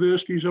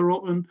universities are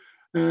open.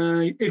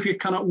 If you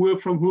cannot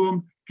work from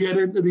home, get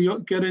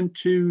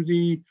into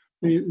the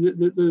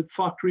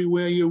factory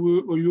where you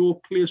work or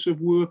your place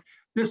of work.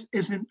 This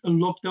isn't a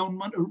lockdown,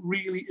 man. It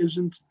really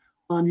isn't.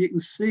 And you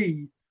can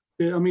see.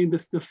 I mean,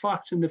 the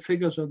facts and the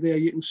figures are there.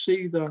 You can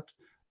see that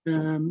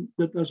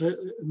that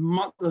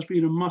there's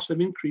been a massive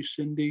increase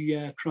in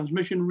the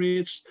transmission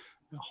rates,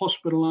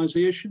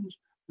 hospitalizations,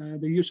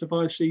 the use of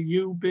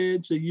ICU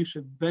beds, the use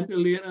of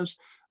ventilators.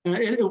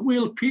 It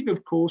will peak,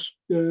 of course,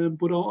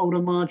 but I would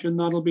imagine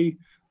that'll be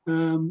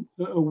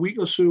a week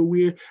or so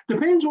away.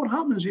 Depends what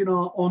happens, you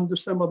know, on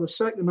December the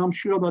 2nd. I'm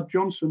sure that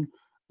Johnson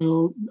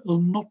will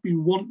not be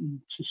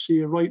wanting to say,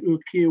 right,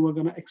 okay, we're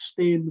going to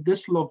extend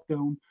this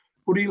lockdown,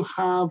 but he'll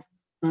have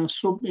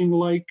something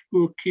like,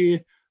 okay,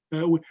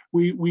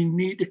 we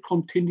need to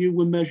continue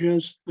with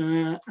measures,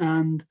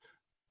 and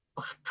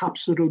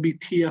perhaps it'll be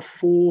tier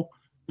 4,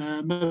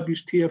 maybe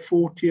it's tier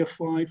 4, tier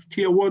 5,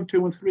 tier 1,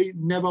 2, and 3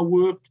 never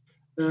worked.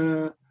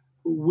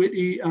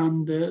 Whitty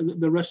and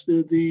the rest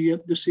of the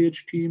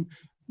SAGE team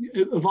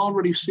have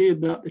already said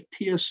that the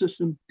tier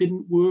system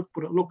didn't work,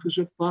 but it looks as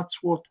if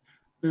that's what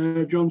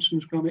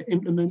Johnson's going to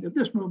implement at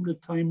this moment in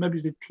time. Maybe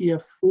the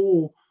tier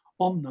 4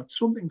 on that,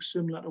 something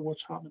similar to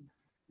what's happened.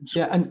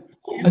 Yeah, and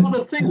you got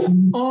to think,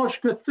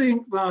 to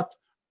think that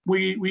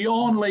we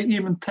aren't like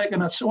even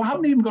taking it. So we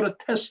haven't even got a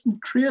test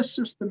and trace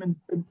system in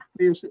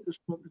place at this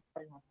moment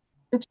in time.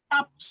 It's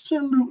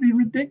absolutely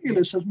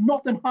ridiculous. There's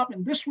nothing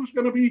happened. This was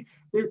going to be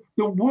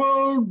the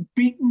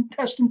world-beaten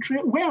test and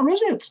trace. Where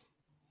is it?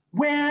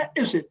 Where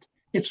is it?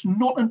 It's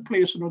not in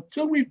place. And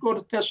until we've got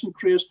a test and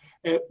trace,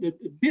 a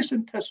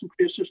decent test and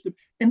trace system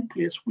in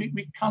place,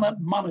 we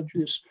cannot manage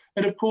this.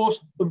 And of course,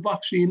 the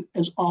vaccine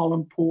is all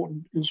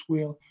important as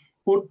well.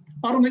 But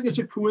I don't think it's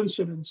a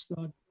coincidence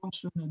that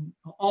Johnson and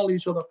all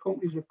these other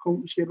companies have come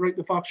and said, right,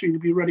 the vaccine will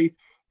be ready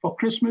for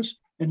Christmas.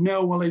 And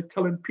now while they're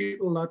telling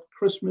people that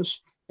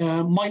Christmas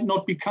might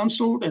not be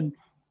cancelled, and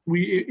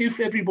if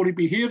everybody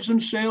behaves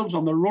themselves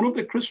on the run up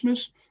to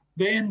Christmas,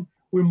 then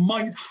we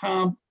might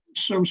have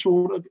some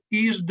sort of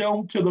ease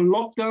down to the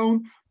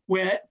lockdown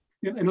where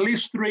at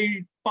least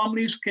 3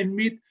 families can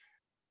meet.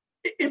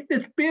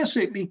 It's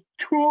basically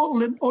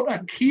total and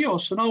utter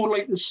chaos. And I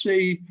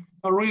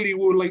really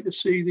would like to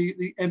see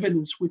the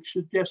evidence which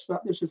suggests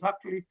that this is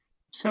actually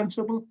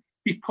sensible,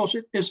 because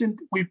it isn't.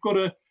 We've got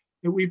a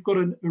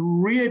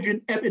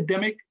raging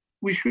epidemic.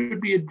 We should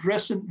be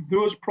addressing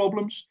those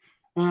problems.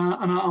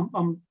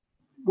 And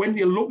when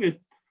you look at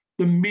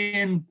the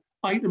main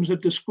items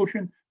of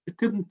discussion, it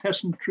isn't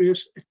test and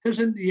trace. It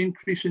isn't the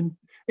increase in.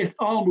 It's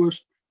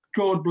almost,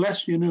 God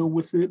bless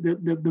with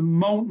the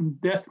mountain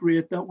death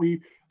rate that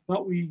we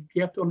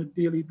get on a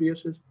daily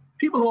basis.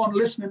 People aren't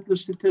listening to the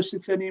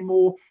statistics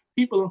anymore.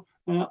 People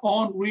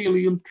aren't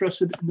really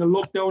interested in the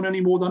lockdown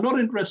anymore. They're not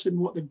interested in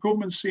what the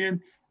government's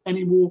saying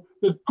anymore.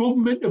 The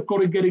government have got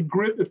to get a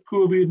grip of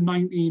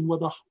COVID-19, where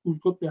we've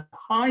got the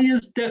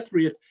highest death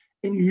rate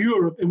in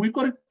Europe, and we've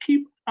got to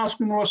keep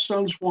asking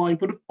ourselves why.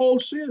 But Paul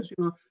says,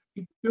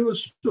 he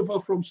does suffer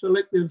from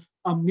selective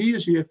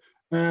amnesia,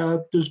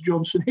 does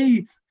Johnson.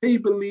 He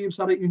believes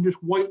that he can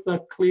just wipe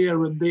that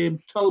clear and then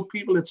tell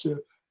people it's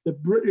the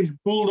British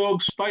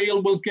bulldog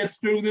style will get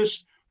through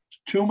this.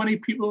 Too many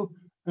people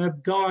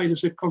have died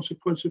as a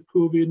consequence of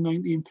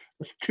COVID-19.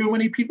 There's too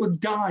many people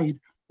died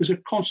as a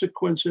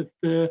consequence of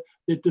the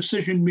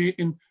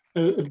decision-making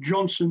of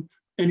Johnson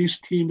and his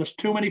team. There's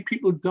too many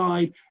people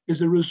died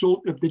as a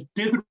result of the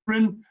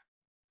dithering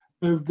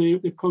of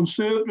the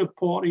Conservative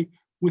Party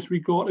with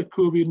regard to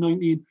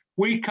COVID-19.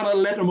 We cannot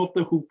let them off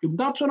the hook. And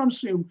that's what I'm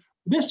saying.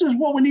 This is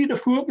what we need to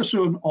focus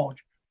on,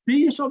 Arj.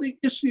 These are the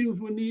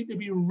issues we need to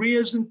be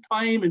raising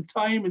time and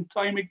time and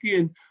time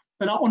again.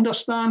 And I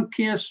understand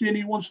Keir saying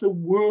he wants to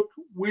work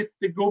with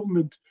the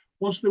government,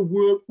 wants to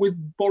work with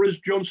Boris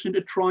Johnson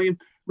to try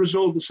and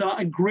resolve this.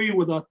 I agree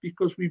with that,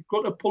 because we've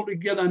got to pull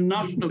together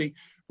nationally,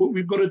 but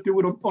we've got to do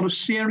it on a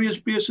serious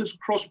basis,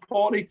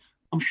 cross-party.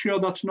 I'm sure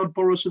that's not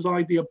Boris's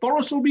idea.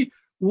 Boris will be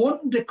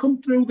wanting to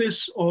come through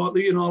this, or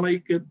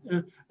like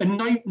a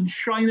knight in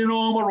shining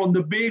armour on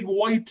the big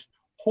white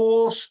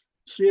horse,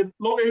 saying,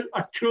 look,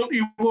 I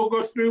totally will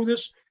go through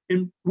this.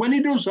 And when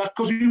he does that,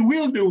 because he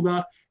will do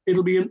that,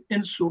 it'll be an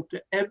insult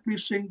to every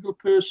single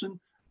person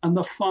and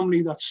the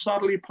family that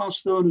sadly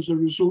passed on as a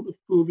result of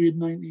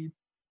COVID-19.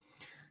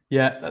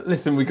 Yeah,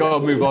 listen, we got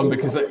to move on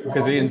because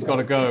Ian's got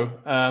to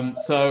go.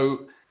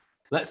 So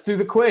let's do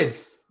the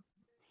quiz.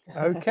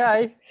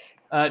 Okay.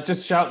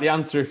 Just shout the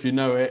answer if you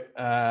know it.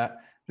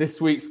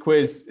 This week's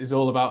quiz is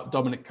all about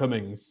Dominic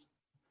Cummings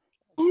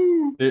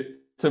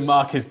to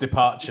mark his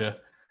departure.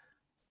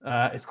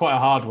 It's quite a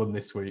hard one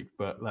this week,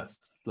 but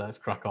let's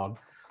crack on.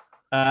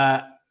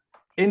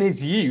 In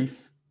his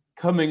youth,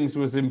 Cummings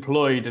was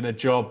employed in a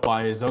job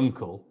by his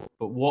uncle,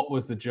 but what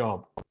was the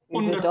job? He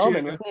was a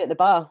doorman, wasn't he, at the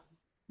bar?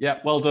 Yeah,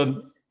 well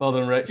done,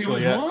 Rachel.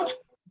 He was what?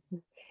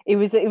 He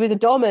was a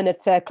doorman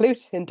at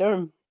Clute in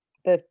Durham,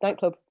 the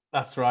nightclub.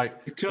 That's right.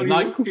 He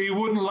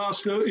wouldn't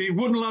last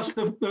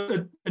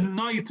a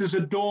night as a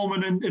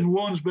doorman in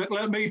Wandsbek,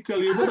 let me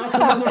tell you. But that's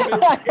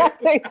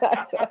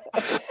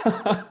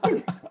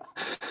another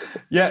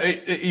Yeah,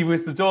 he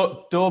was the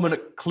doorman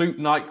at Clute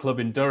nightclub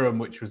in Durham,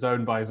 which was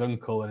owned by his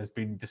uncle and has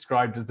been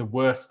described as the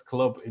worst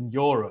club in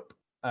Europe.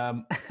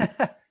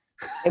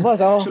 It was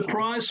awful.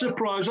 Surprise.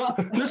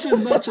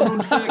 Listen, that's an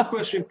unfair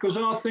question, because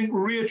I think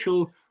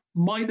Rachel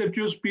might have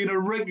just been a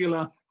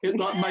regular at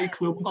that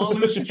nightclub.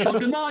 She'll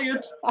deny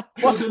it, but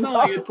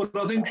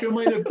I think she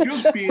might have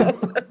just been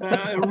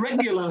a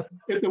regular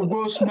at the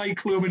worst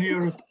nightclub in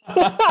Europe.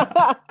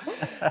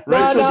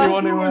 Rachel, do you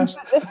want to...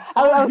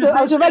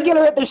 I was a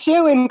regular at the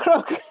Shoe in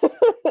Crook.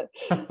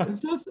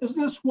 Is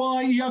this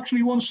why he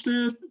actually wants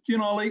to,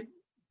 like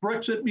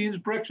Brexit means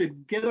Brexit,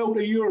 get out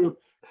of Europe,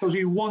 because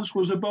he once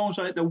was a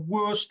bouncer at the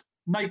worst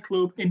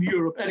nightclub in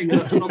Europe. Anyway,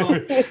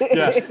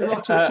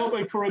 that's a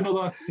topic for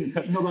another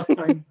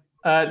time.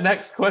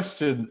 Next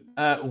question.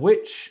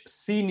 Which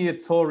senior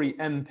Tory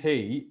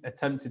MP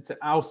attempted to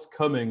oust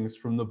Cummings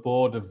from the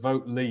board of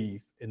Vote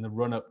Leave in the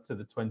run-up to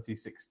the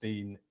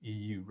 2016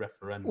 EU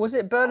referendum? Was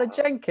it Bernard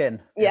Jenkin?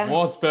 Yeah. It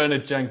was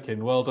Bernard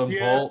Jenkin. Well done,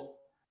 Paul.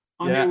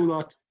 I knew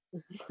that.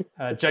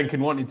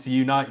 Jenkin wanted to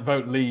unite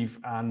Vote Leave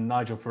and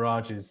Nigel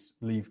Farage's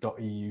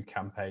Leave.eu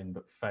campaign,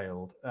 but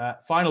failed.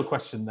 Final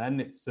question then.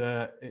 It's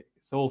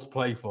all to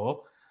play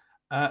for.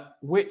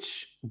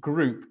 Which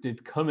group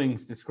did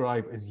Cummings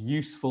describe as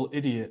useful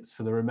idiots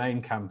for the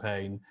Remain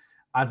campaign,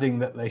 adding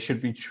that they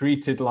should be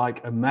treated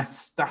like a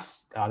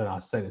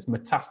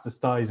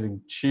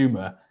metastasizing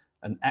tumour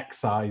and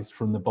excised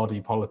from the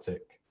body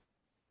politic?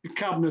 The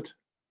cabinet.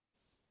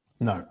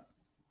 No.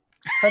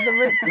 For the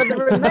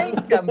Remain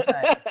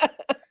campaign?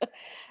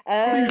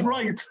 He's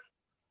right.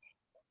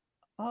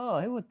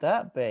 Oh, who would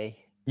that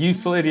be?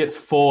 Useful idiots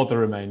for the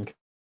Remain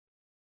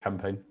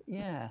campaign.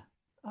 Yeah.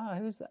 Oh,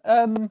 who's that?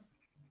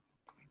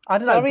 I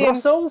don't know.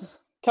 Brussels?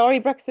 Tory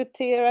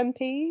Brexiteer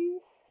MPs?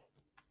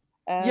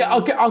 Yeah,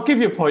 I'll give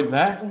you a point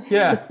there.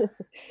 Yeah.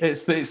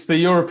 it's the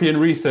European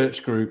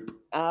Research Group.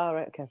 Oh,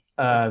 right, okay.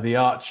 The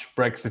arch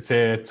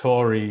Brexiteer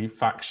Tory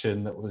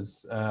faction that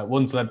was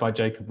once led by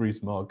Jacob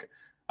Rees-Mogg.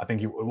 I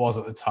think it was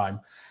at the time.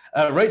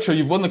 Rachel,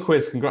 you've won the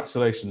quiz.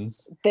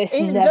 Congratulations. This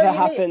never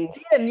happens.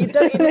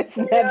 This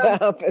never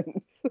happens.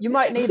 You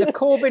might need a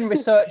Corbyn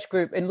research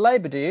group in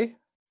Labour, do you?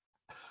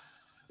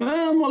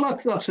 Well,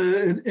 that's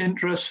an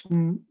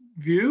interesting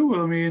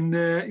view. I mean,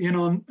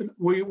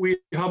 we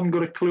haven't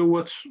got a clue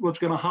what's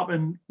going to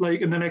happen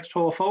like in the next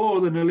half hour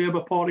within the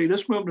Labour Party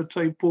this moment of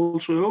time, Paul.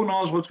 So who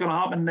knows what's going to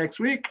happen next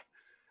week?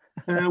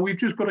 We've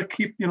just got to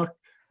keep,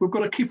 we've got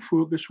to keep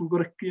focused. We've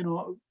got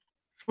to,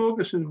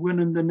 focus is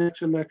winning the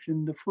next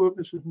election. The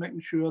focus is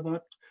making sure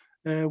that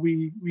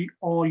we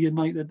are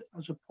united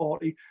as a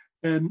party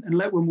and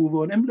let we move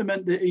on.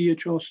 Implement the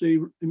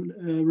EHRC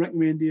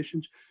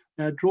recommendations.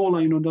 Draw a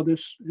line under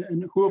this,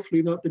 and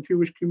hopefully that the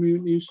Jewish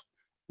communities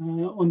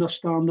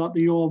understand that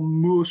they are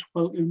most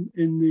welcome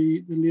in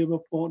the Labour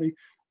Party,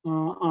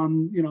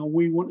 and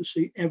we want to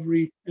see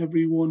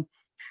everyone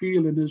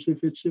feeling as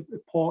if it's a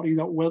party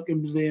that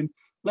welcomes them.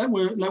 Let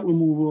we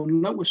move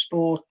on. Let we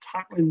start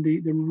tackling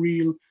the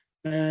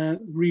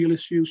real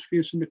issues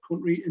facing the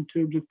country in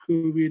terms of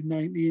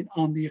COVID-19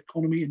 and the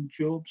economy and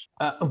jobs.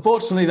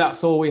 Unfortunately,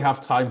 that's all we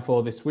have time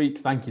for this week.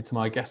 Thank you to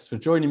my guests for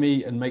joining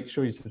me, and make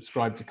sure you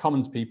subscribe to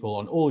Commons People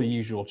on all the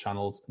usual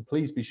channels, and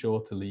please be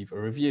sure to leave a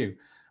review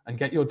and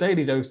get your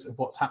daily dose of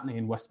what's happening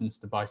in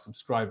Westminster by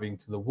subscribing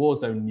to the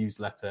Warzone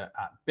newsletter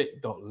at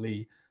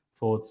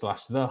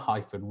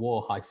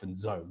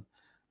bit.ly/the-war-zone.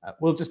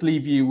 We'll just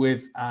leave you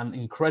with an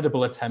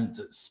incredible attempt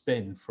at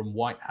spin from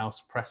White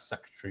House Press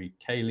Secretary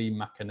Kayleigh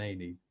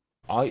McEnany.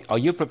 Are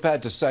you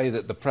prepared to say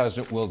that the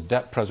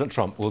President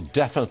Trump will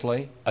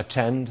definitely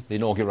attend the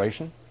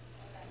inauguration?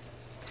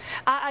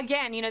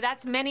 Again,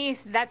 that's many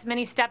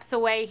steps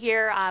away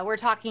here. We're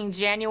talking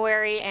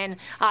January, and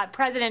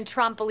President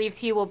Trump believes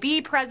he will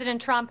be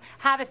President Trump,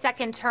 have a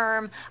second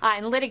term,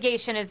 and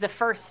litigation is the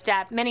first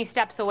step, many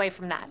steps away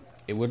from that.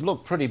 It would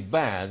look pretty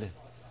bad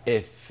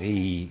if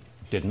he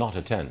did not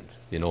attend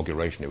the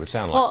inauguration. It would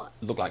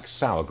look like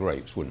sour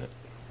grapes, wouldn't it?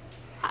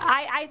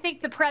 I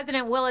think the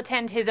president will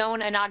attend his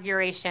own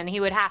inauguration.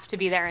 He would have to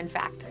be there, in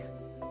fact.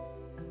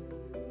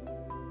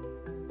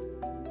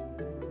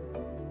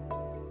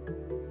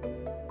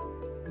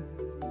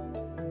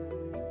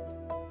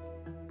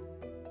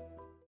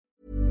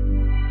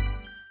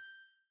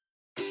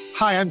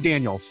 Hi, I'm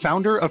Daniel,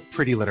 founder of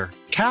Pretty Litter.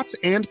 Cats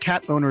and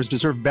cat owners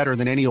deserve better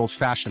than any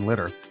old-fashioned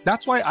litter.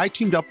 That's why I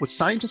teamed up with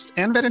scientists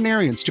and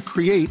veterinarians to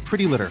create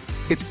Pretty Litter.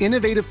 Its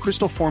innovative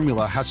crystal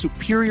formula has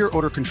superior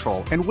odor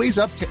control and weighs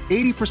up to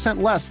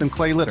 80% less than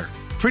clay litter.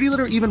 Pretty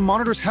Litter even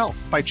monitors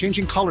health by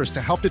changing colors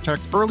to help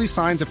detect early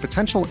signs of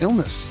potential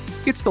illness.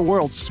 It's the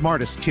world's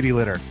smartest kitty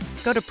litter.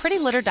 Go to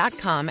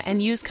prettylitter.com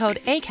and use code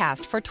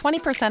ACAST for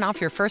 20% off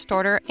your first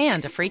order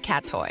and a free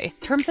cat toy.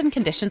 Terms and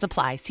conditions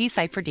apply. See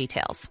site for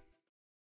details.